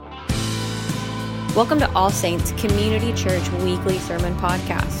Welcome to All Saints Community Church Weekly Sermon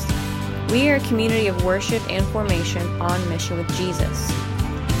Podcast. We are a community of worship and formation on mission with Jesus.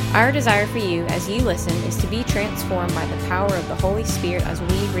 Our desire for you as you listen is to be transformed by the power of the Holy Spirit as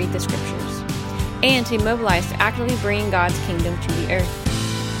we read the Scriptures, and to be mobilized to actively bring God's kingdom to the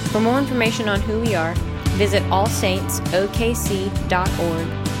earth. For more information on who we are, visit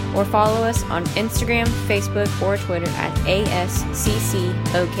allsaintsokc.org or follow us on Instagram, Facebook, or Twitter at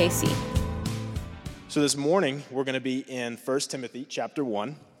ASCCOKC. So this morning, we're going to be in 1 Timothy chapter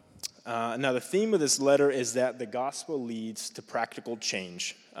 1. Now, the theme of this letter is that the gospel leads to practical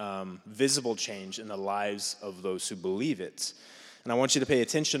change, visible change in the lives of those who believe it. And I want you to pay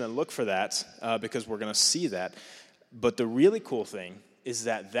attention and look for that because we're going to see that. But the really cool thing is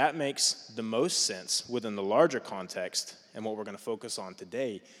that that makes the most sense within the larger context and what we're going to focus on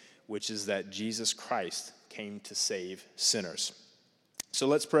today, which is that Jesus Christ came to save sinners. So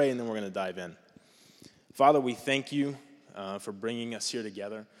let's pray, and then we're going to dive in. Father, we thank you for bringing us here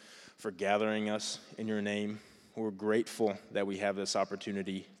together, for gathering us in your name. We're grateful that we have this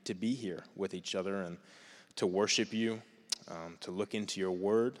opportunity to be here with each other and to worship you, to look into your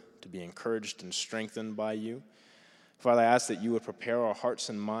word, to be encouraged and strengthened by you. Father, I ask that you would prepare our hearts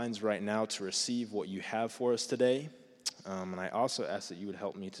and minds right now to receive what you have for us today. And I also ask that you would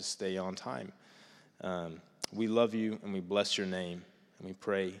help me to stay on time. We love you and we bless your name, and we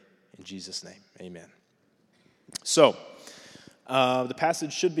pray in Jesus' name. Amen. So, the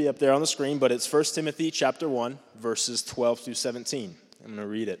passage should be up there on the screen, but it's 1 Timothy chapter 1, verses 12 through 17. I'm going to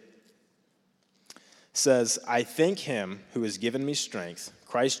read it. It says, I thank him who has given me strength,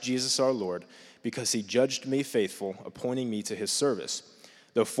 Christ Jesus our Lord, because he judged me faithful, appointing me to his service.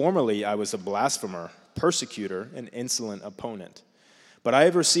 Though formerly I was a blasphemer, persecutor, and insolent opponent. But I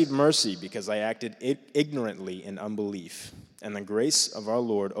have received mercy because I acted ignorantly in unbelief. And the grace of our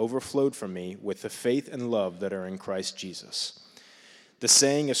Lord overflowed from me with the faith and love that are in Christ Jesus. The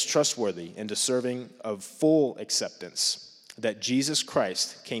saying is trustworthy and deserving of full acceptance, that Jesus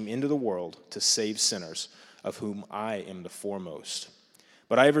Christ came into the world to save sinners, of whom I am the foremost.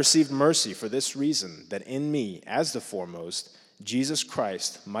 But I have received mercy for this reason, that in me, as the foremost, Jesus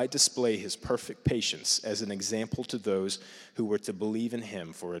Christ might display his perfect patience as an example to those who were to believe in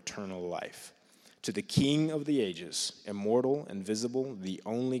him for eternal life. To the King of the ages, immortal and visible, the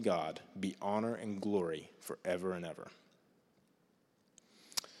only God, be honor and glory forever and ever.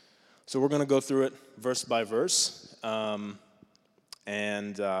 So we're going to go through it verse by verse, and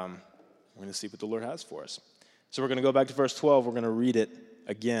we're going to see what the Lord has for us. So we're going to go back to verse 12. We're going to read it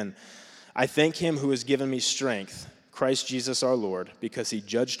again. I thank him who has given me strength, Christ Jesus our Lord, because he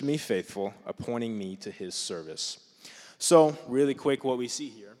judged me faithful, appointing me to his service. So really quick, what we see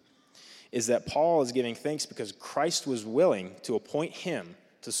here is that Paul is giving thanks because Christ was willing to appoint him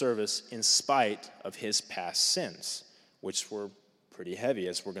to service in spite of his past sins, which were pretty heavy,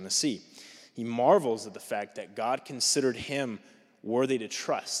 as we're going to see. He marvels at the fact that God considered him worthy to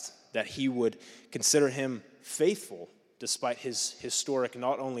trust, that he would consider him faithful despite his historic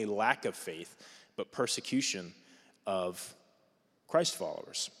not only lack of faith, but persecution of Christ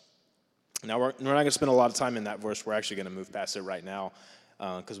followers. Now, we're not going to spend a lot of time in that verse. We're actually going to move past it right now,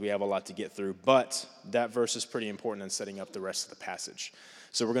 because we have a lot to get through. But that verse is pretty important in setting up the rest of the passage.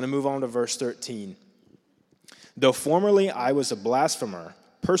 So we're going to move on to verse 13. Though formerly I was a blasphemer,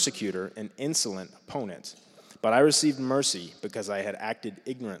 persecutor, and insolent opponent, but I received mercy because I had acted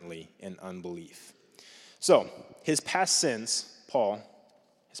ignorantly in unbelief. So his past sins,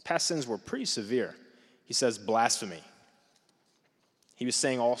 his past sins were pretty severe. He says blasphemy. He was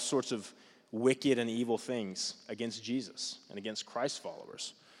saying all sorts of wicked and evil things against Jesus and against Christ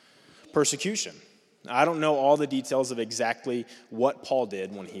followers. Persecution. I don't know all the details of exactly what Paul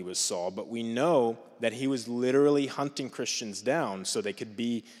did when he was Saul, but we know that he was literally hunting Christians down so they could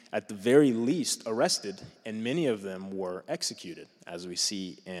be, at the very least, arrested, and many of them were executed, as we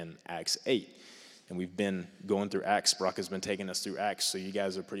see in Acts 8. And we've been going through Acts. Brock has been taking us through Acts, so you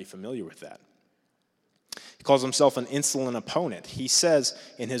guys are pretty familiar with that. He calls himself an insolent opponent. He says,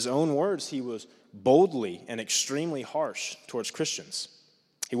 in his own words, he was boldly and extremely harsh towards Christians.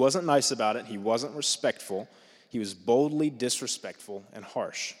 He wasn't nice about it. He wasn't respectful. He was boldly disrespectful and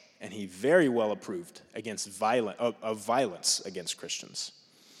harsh. And he very well approved of violence against Christians.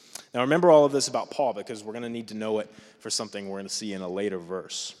 Now remember all of this about Paul, because we're going to need to know it for something we're going to see in a later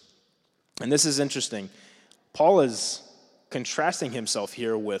verse. And this is interesting. Paul is contrasting himself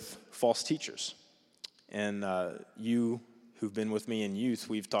here with false teachers. And you who've been with me in youth,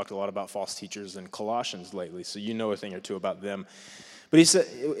 we've talked a lot about false teachers in Colossians lately, so you know a thing or two about them. But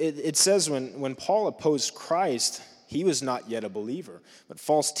it says when Paul opposed Christ, he was not yet a believer. But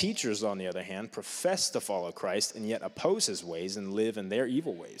false teachers, on the other hand, profess to follow Christ and yet oppose his ways and live in their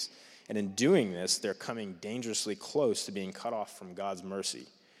evil ways. And in doing this, they're coming dangerously close to being cut off from God's mercy,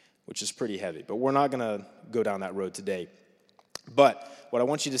 which is pretty heavy. But we're not going to go down that road today. But what I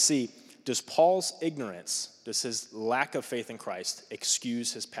want you to see, does Paul's ignorance, does his lack of faith in Christ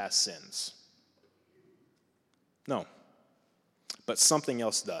excuse his past sins? No. But something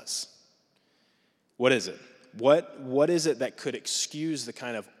else does. What is it? What is it that could excuse the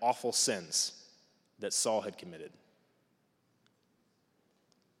kind of awful sins that Saul had committed?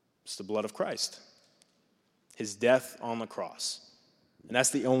 It's the blood of Christ. His death on the cross. And that's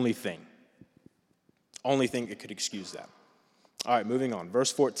the only thing. Only thing that could excuse that. All right, moving on.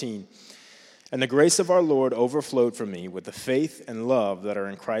 Verse 14. And the grace of our Lord overflowed for me with the faith and love that are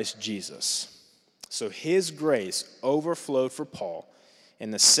in Christ Jesus. So his grace overflowed for Paul in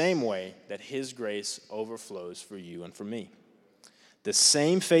the same way that his grace overflows for you and for me. The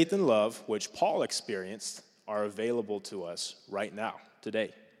same faith and love which Paul experienced are available to us right now,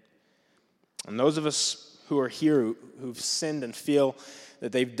 today. And those of us who are here who've sinned and feel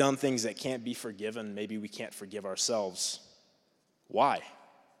that they've done things that can't be forgiven, maybe we can't forgive ourselves. Why?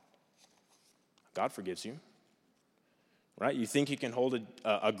 God forgives you. Right? You think you can hold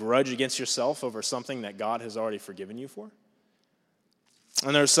a grudge against yourself over something that God has already forgiven you for?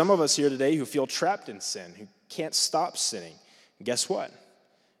 And there are some of us here today who feel trapped in sin, who can't stop sinning. And guess what?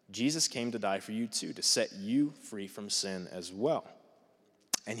 Jesus came to die for you too, to set you free from sin as well.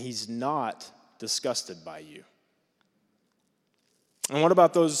 And he's not disgusted by you. And what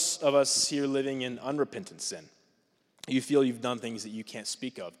about those of us here living in unrepentant sin? You feel you've done things that you can't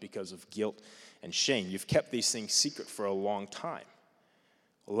speak of because of guilt and shame. You've kept these things secret for a long time.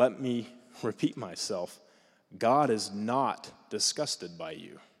 Let me repeat myself. God is not disgusted by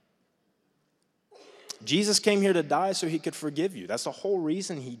you. Jesus came here to die so he could forgive you. That's the whole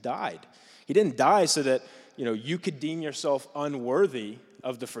reason he died. He didn't die so that, you could deem yourself unworthy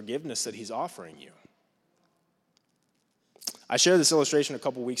of the forgiveness that he's offering you. I shared this illustration a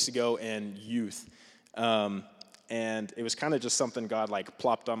couple weeks ago in youth. And it was kind of just something God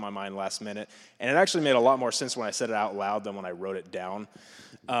plopped on my mind last minute. And it actually made a lot more sense when I said it out loud than when I wrote it down.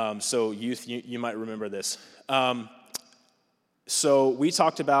 So youth, you might remember this. So we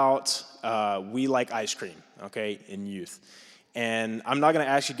talked about we like ice cream, okay, in youth. And I'm not going to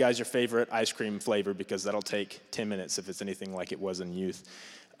ask you guys your favorite ice cream flavor because that'll take 10 minutes if it's anything like it was in youth.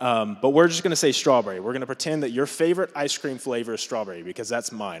 But we're just going to say strawberry. We're going to pretend that your favorite ice cream flavor is strawberry because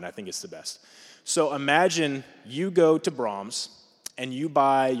that's mine. I think it's the best. So imagine you go to Brahms and you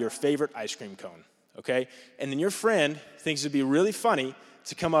buy your favorite ice cream cone, okay? And then your friend thinks it'd be really funny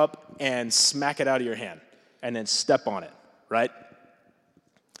to come up and smack it out of your hand and then step on it, right?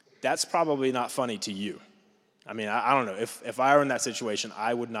 That's probably not funny to you. I mean, I don't know. If I were in that situation,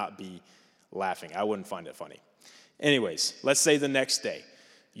 I would not be laughing. I wouldn't find it funny. Anyways, let's say the next day,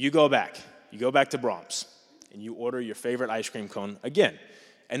 you go back to Brahms, and you order your favorite ice cream cone again.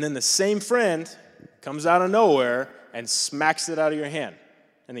 And then the same friend comes out of nowhere and smacks it out of your hand.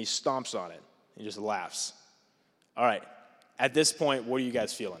 And he stomps on it. He just laughs. All right. At this point, what are you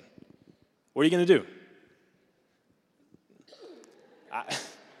guys feeling? What are you going to do?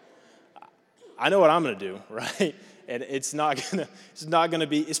 I know what I'm going to do, right? And it's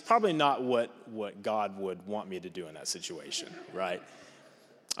probably not what God would want me to do in that situation, right?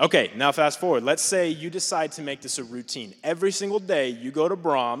 Okay, now fast forward. Let's say you decide to make this a routine. Every single day, you go to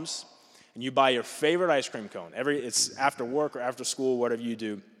Brahms and you buy your favorite ice cream cone. It's after work or after school, whatever you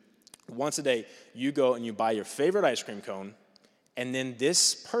do. Once a day, you go and you buy your favorite ice cream cone, and then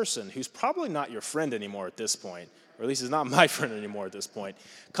this person, who's probably not your friend anymore at this point, or at least is not my friend anymore at this point,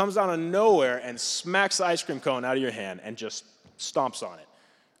 comes out of nowhere and smacks the ice cream cone out of your hand and just stomps on it,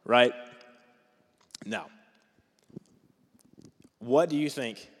 right? Now, what do you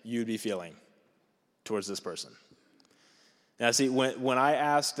think you'd be feeling towards this person? Now, see, when I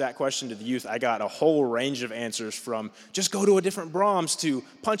asked that question to the youth, I got a whole range of answers from just go to a different Brahms to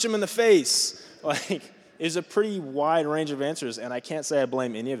punch him in the face. It's a pretty wide range of answers, and I can't say I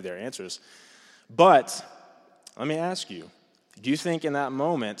blame any of their answers. But let me ask you, do you think in that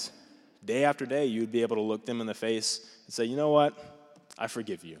moment, day after day, you'd be able to look them in the face and say, you know what, I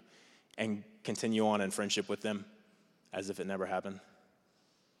forgive you, and continue on in friendship with them as if it never happened?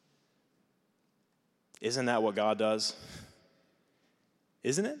 Isn't that what God does?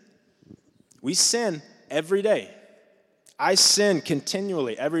 Isn't it? We sin every day. I sin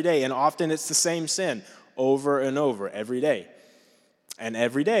continually every day, and often it's the same sin over and over every day. And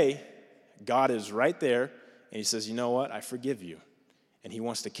every day, God is right there, and he says, you know what? I forgive you. And he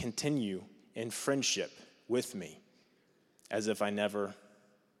wants to continue in friendship with me as if I never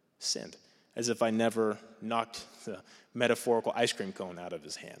sinned, as if I never knocked the metaphorical ice cream cone out of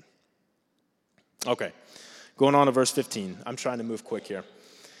his hand. Okay, going on to verse 15. I'm trying to move quick here.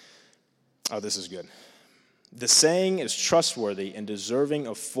 Oh, this is good. The saying is trustworthy and deserving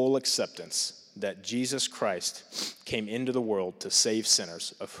of full acceptance that Jesus Christ came into the world to save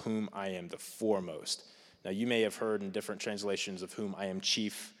sinners, of whom I am the foremost. Now, you may have heard in different translations of whom I am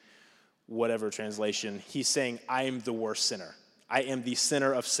chief, whatever translation. He's saying, I am the worst sinner. I am the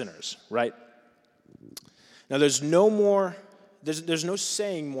sinner of sinners, right? Now, there's no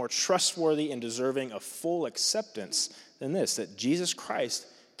saying more trustworthy and deserving of full acceptance than this, that Jesus Christ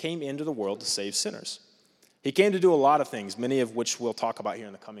came into the world to save sinners. He came to do a lot of things, many of which we'll talk about here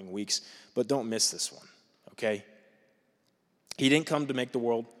in the coming weeks, but don't miss this one, okay? He didn't come to make the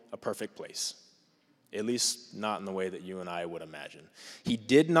world a perfect place, at least not in the way that you and I would imagine. He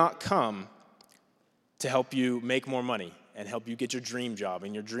did not come to help you make more money and help you get your dream job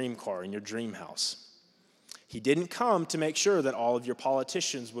and your dream car and your dream house. He didn't come to make sure that all of your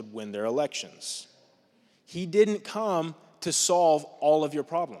politicians would win their elections. He didn't come to solve all of your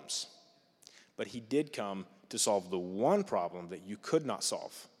problems. But he did come to solve the one problem that you could not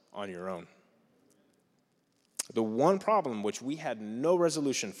solve on your own. The one problem which we had no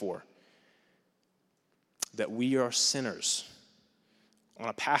resolution for, that we are sinners on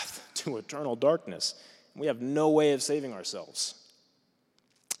a path to eternal darkness. We have no way of saving ourselves.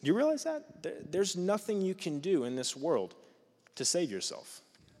 Do you realize that? There's nothing you can do in this world to save yourself.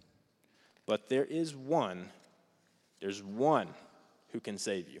 But there's one who can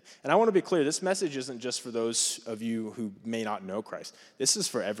save you. And I want to be clear, this message isn't just for those of you who may not know Christ. This is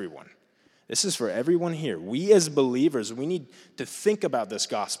for everyone. This is for everyone here. We as believers, we need to think about this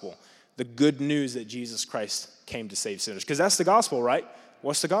gospel, the good news that Jesus Christ came to save sinners. Because that's the gospel, right?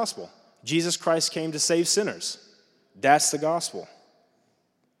 What's the gospel? Jesus Christ came to save sinners. That's the gospel.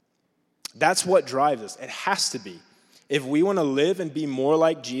 That's what drives us. It has to be. If we want to live and be more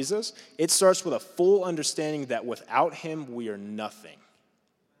like Jesus, it starts with a full understanding that without him, we are nothing.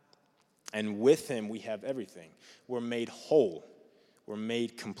 And with him, we have everything. We're made whole. We're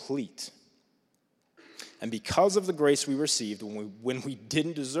made complete. And because of the grace we received, when we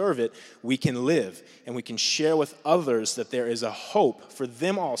didn't deserve it, we can live and we can share with others that there is a hope for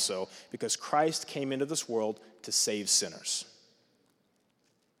them also, because Christ came into this world to save sinners.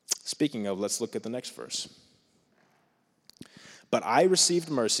 Speaking of, let's look at the next verse. But I received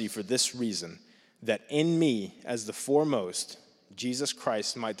mercy for this reason, that in me, as the foremost, Jesus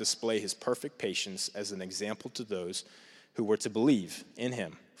Christ might display his perfect patience as an example to those who were to believe in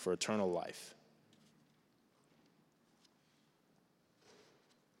him for eternal life.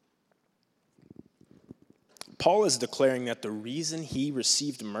 Paul is declaring that the reason he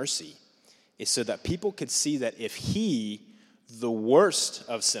received mercy is so that people could see that if he, the worst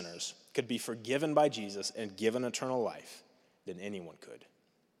of sinners, could be forgiven by Jesus and given eternal life, then anyone could.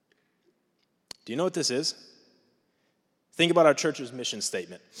 Do you know what this is? Think about our church's mission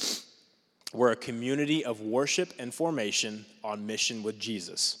statement. We're a community of worship and formation on mission with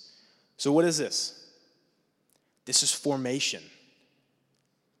Jesus. So what is this? This is formation.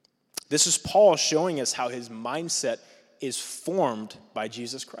 This is Paul showing us how his mindset is formed by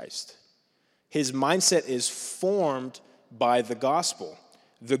Jesus Christ. His mindset is formed by the gospel,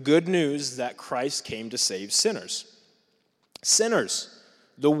 the good news that Christ came to save sinners. Sinners,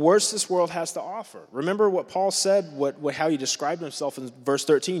 the worst this world has to offer. Remember what Paul said, how he described himself in verse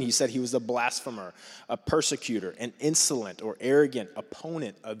 13. He said he was a blasphemer, a persecutor, an insolent or arrogant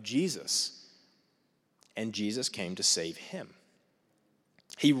opponent of Jesus. And Jesus came to save him.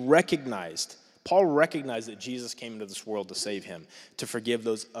 Paul recognized that Jesus came into this world to save him, to forgive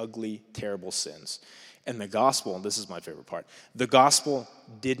those ugly, terrible sins. And the gospel, and this is my favorite part, the gospel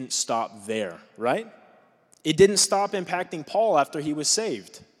didn't stop there, right? It didn't stop impacting Paul after he was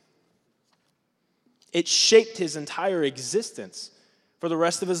saved. It shaped his entire existence for the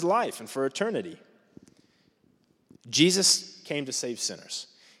rest of his life and for eternity. Jesus came to save sinners.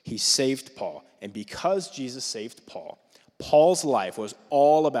 He saved Paul. And because Jesus saved Paul, Paul's life was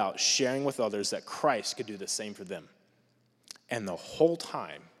all about sharing with others that Christ could do the same for them. And the whole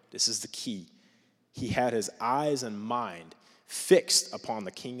time, this is the key, he had his eyes and mind fixed upon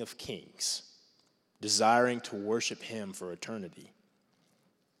the King of Kings, desiring to worship him for eternity.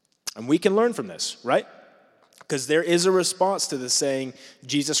 And we can learn from this, right? Because there is a response to the saying,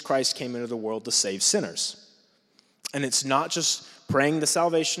 Jesus Christ came into the world to save sinners. And it's not just praying the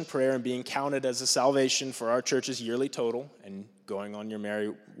salvation prayer and being counted as a salvation for our church's yearly total and going on your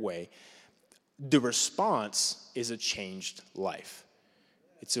merry way. The response is a changed life.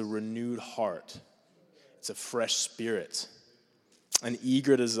 It's a renewed heart. It's a fresh spirit. an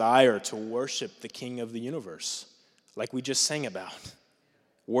eager desire to worship the King of the universe, like we just sang about,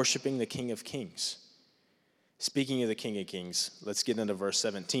 worshiping the King of Kings. Speaking of the King of Kings, let's get into verse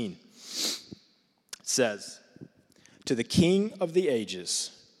 17. It says, "To the King of the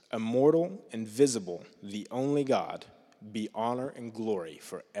ages, immortal, invisible, the only God, be honor and glory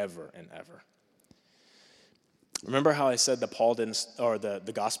forever and ever." Remember how I said that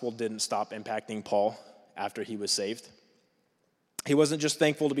the gospel didn't stop impacting Paul after he was saved? He wasn't just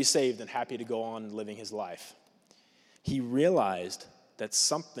thankful to be saved and happy to go on living his life. He realized that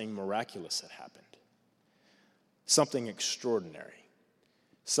something miraculous had happened, something extraordinary,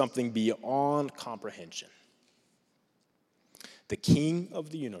 something beyond comprehension. The King of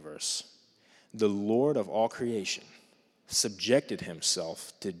the universe, the Lord of all creation, subjected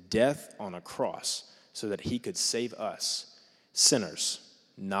himself to death on a cross so that he could save us, sinners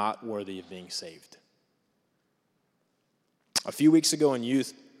not worthy of being saved. A few weeks ago in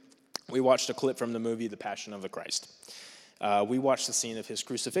youth, we watched a clip from the movie The Passion of the Christ. We watched the scene of his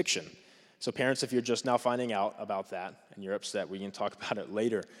crucifixion. So parents, if you're just now finding out about that and you're upset, we can talk about it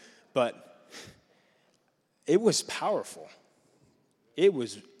later. But it was powerful. It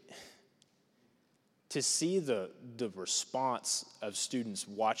was to see the response of students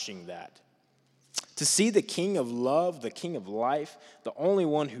watching that. To see the King of love, the King of life, the only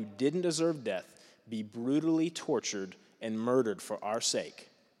one who didn't deserve death, be brutally tortured and murdered for our sake.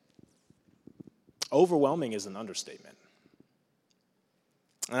 Overwhelming is an understatement.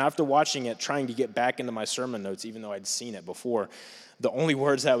 And after watching it, trying to get back into my sermon notes, even though I'd seen it before, the only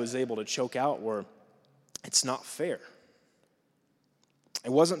words I was able to choke out were, "It's not fair."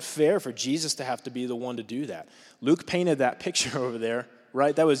 It wasn't fair for Jesus to have to be the one to do that. Luke painted that picture over there,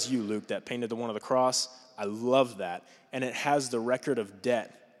 right? That was you, Luke, that painted the one on the cross. I love that. And it has the record of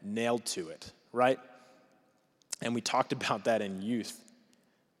debt nailed to it, right? And we talked about that in youth.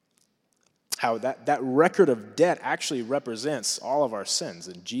 How that record of debt actually represents all of our sins.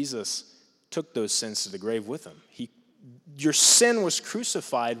 And Jesus took those sins to the grave with him. Your sin was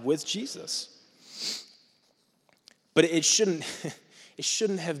crucified with Jesus. But it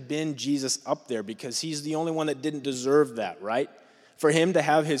shouldn't have been Jesus up there because he's the only one that didn't deserve that, right? For him to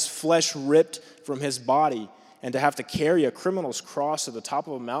have his flesh ripped from his body and to have to carry a criminal's cross to the top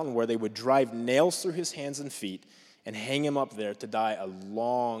of a mountain where they would drive nails through his hands and feet and hang him up there to die a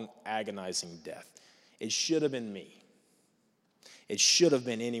long, agonizing death. It should have been me. It should have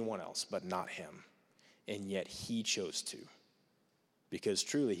been anyone else, but not him. And yet he chose to, because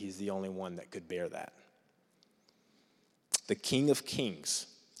truly he's the only one that could bear that. The King of Kings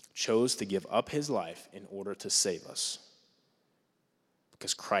chose to give up his life in order to save us,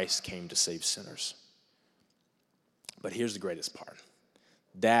 because Christ came to save sinners. But here's the greatest part.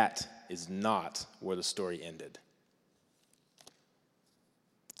 That is not where the story ended.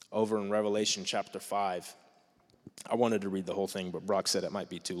 Over in Revelation chapter 5, I wanted to read the whole thing, but Brock said it might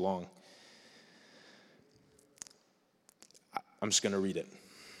be too long. I'm just going to read it.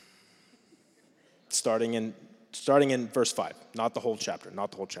 Starting in verse 5, not the whole chapter.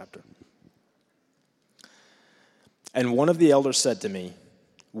 And one of the elders said to me,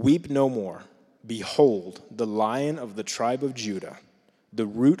 "Weep no more. Behold, the Lion of the tribe of Judah, the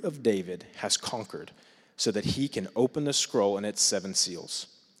Root of David, has conquered, so that he can open the scroll and its 7 seals."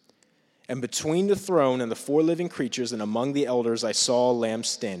 And between the throne and the 4 living creatures and among the elders I saw a lamb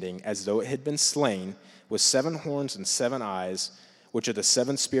standing, as though it had been slain, with 7 horns and 7 eyes, which are the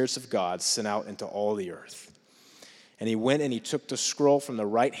 7 spirits of God sent out into all the earth. And he went and he took the scroll from the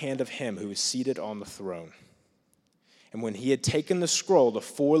right hand of him who was seated on the throne. And when he had taken the scroll, the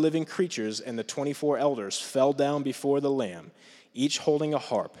 4 living creatures and the 24 elders fell down before the Lamb, each holding a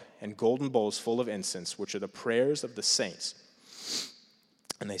harp and golden bowls full of incense, which are the prayers of the saints.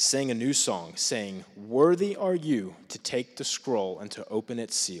 And they sang a new song, saying, "Worthy are you to take the scroll and to open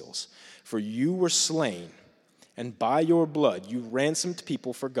its seals. For you were slain, and by your blood you ransomed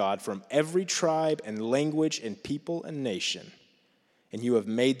people for God from every tribe and language and people and nation. And you have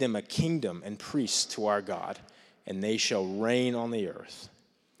made them a kingdom and priests to our God, and they shall reign on the earth."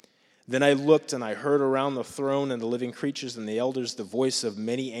 Then I looked, and I heard around the throne and the living creatures and the elders the voice of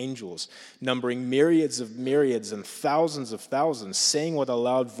many angels, numbering myriads of myriads and thousands of thousands, saying with a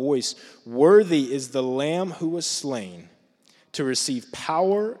loud voice, "Worthy is the Lamb who was slain, to receive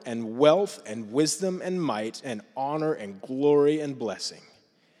power and wealth and wisdom and might and honor and glory and blessing."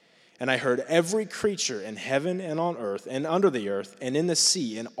 And I heard every creature in heaven and on earth and under the earth and in the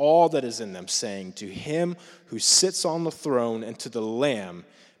sea and all that is in them, saying, "To him who sits on the throne and to the Lamb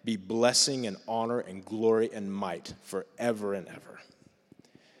be blessing and honor and glory and might forever and ever."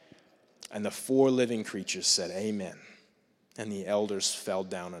 And the 4 living creatures said, "Amen." And the elders fell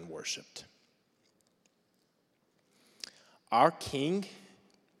down and worshiped. Our King,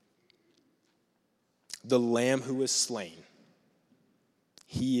 the Lamb who was slain,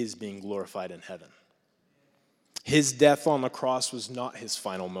 he is being glorified in heaven. His death on the cross was not his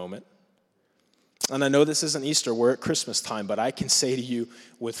final moment. And I know this isn't Easter, we're at Christmas time, but I can say to you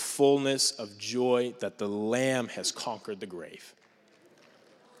with fullness of joy that the Lamb has conquered the grave.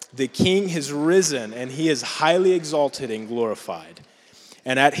 The King has risen, and he is highly exalted and glorified.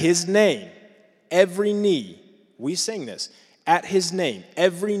 And at his name, every knee, we sing this, at his name,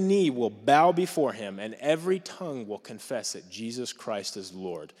 every knee will bow before him, and every tongue will confess that Jesus Christ is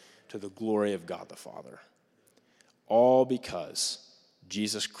Lord, to the glory of God the Father. All because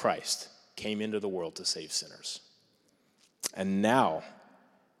Jesus Christ came into the world to save sinners. And now,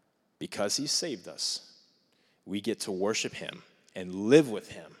 because he saved us, we get to worship him and live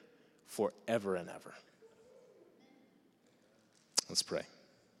with him forever and ever. Let's pray.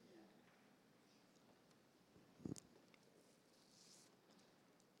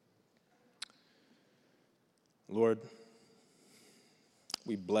 Lord,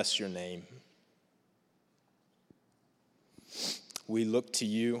 we bless your name. We look to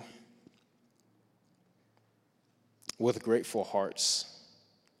you with grateful hearts,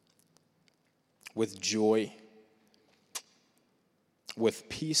 with joy, with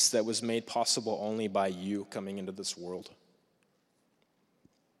peace that was made possible only by you coming into this world.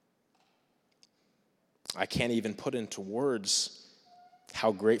 I can't even put into words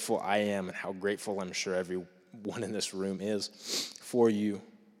how grateful I am and how grateful I'm sure everyone in this room is for you.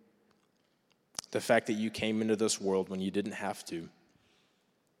 The fact that you came into this world when you didn't have to.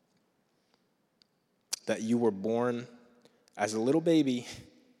 That you were born as a little baby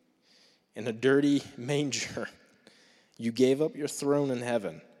in a dirty manger. You gave up your throne in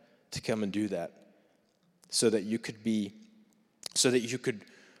heaven to come and do that so that you could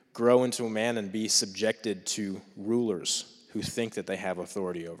grow into a man and be subjected to rulers who think that they have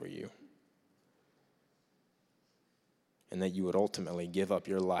authority over you. And that you would ultimately give up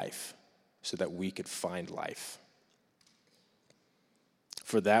your life so that we could find life.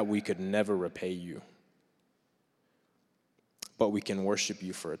 For that we could never repay you. But we can worship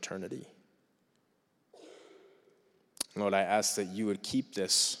you for eternity. Lord, I ask that you would keep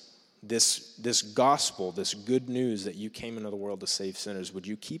this gospel, this good news that you came into the world to save sinners, would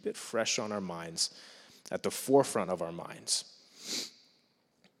you keep it fresh on our minds, at the forefront of our minds.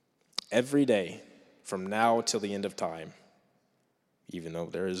 Every day, from now till the end of time, even though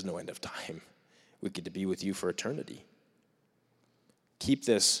there is no end of time, we get to be with you for eternity. Keep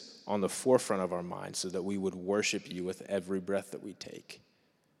this on the forefront of our minds so that we would worship you with every breath that we take.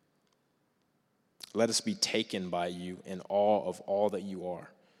 Let us be taken by you in awe of all that you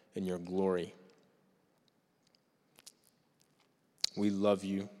are, in your glory. We love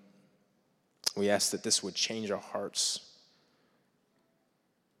you. We ask that this would change our hearts.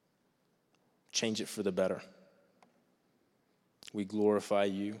 Change it for the better. We glorify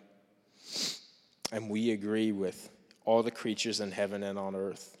you. And we agree with all the creatures in heaven and on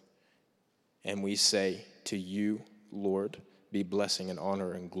earth. And we say to you, Lord, be blessing and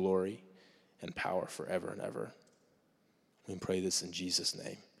honor and glory and power forever and ever. We pray this in Jesus'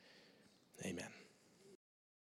 name. Amen.